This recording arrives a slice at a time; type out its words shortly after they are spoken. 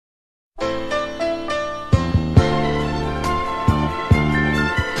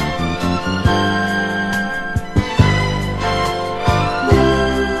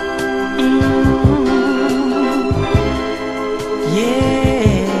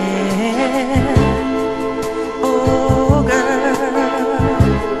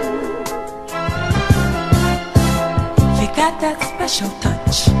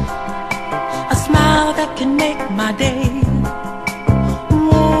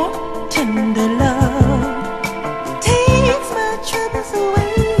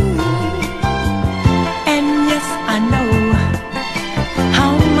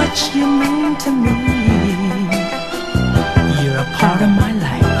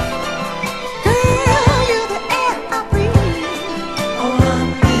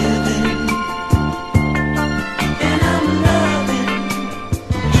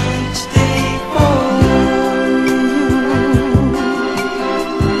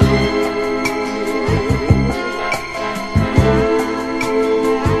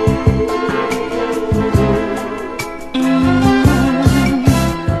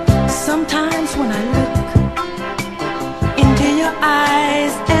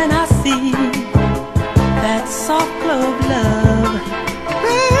eyes and I see that soft glow of love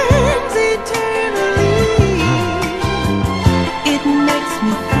burns eternally. It makes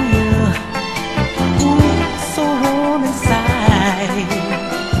me feel, ooh, so warm inside.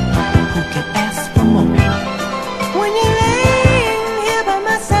 Who can ask for more when you're laying here by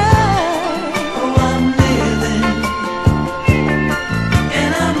my side? Oh, I'm living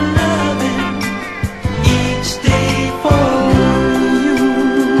and I'm loving each day for you.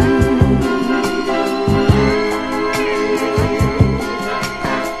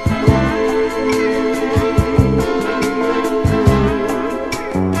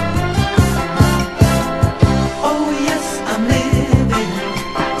 Oh yes, I'm living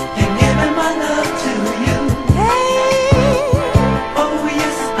and giving my love to you. Hey. Oh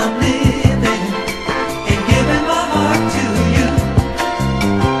yes, I'm living and giving my heart to you.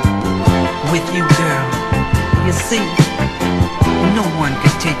 With you, girl, you see, no one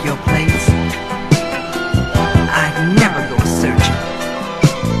can take your place. I'd never go searching.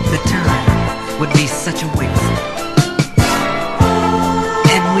 The time would be such a waste.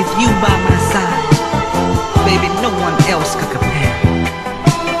 And with you by my side, baby, no one else could compare.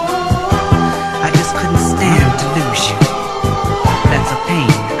 I just couldn't stand to lose you. That's a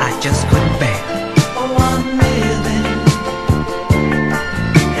pain I just couldn't bear. Oh, I'm living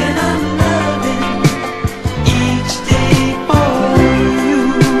and I'm loving each day for you.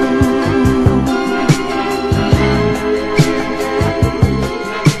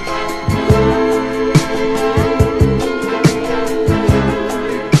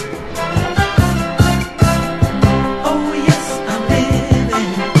 Oh yes, I'm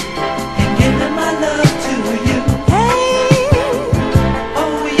living and giving my love to you. Hey.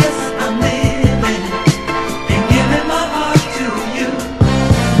 Oh yes, I'm living and giving my heart to you.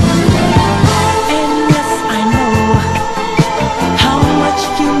 And yes, I know how much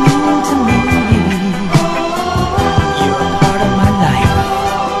you mean to me. You're a part of my life.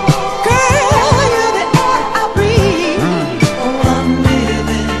 Girl, you're the air I breathe. Oh, I'm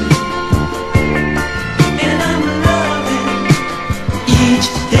living and I'm loving each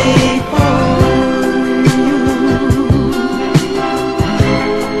day for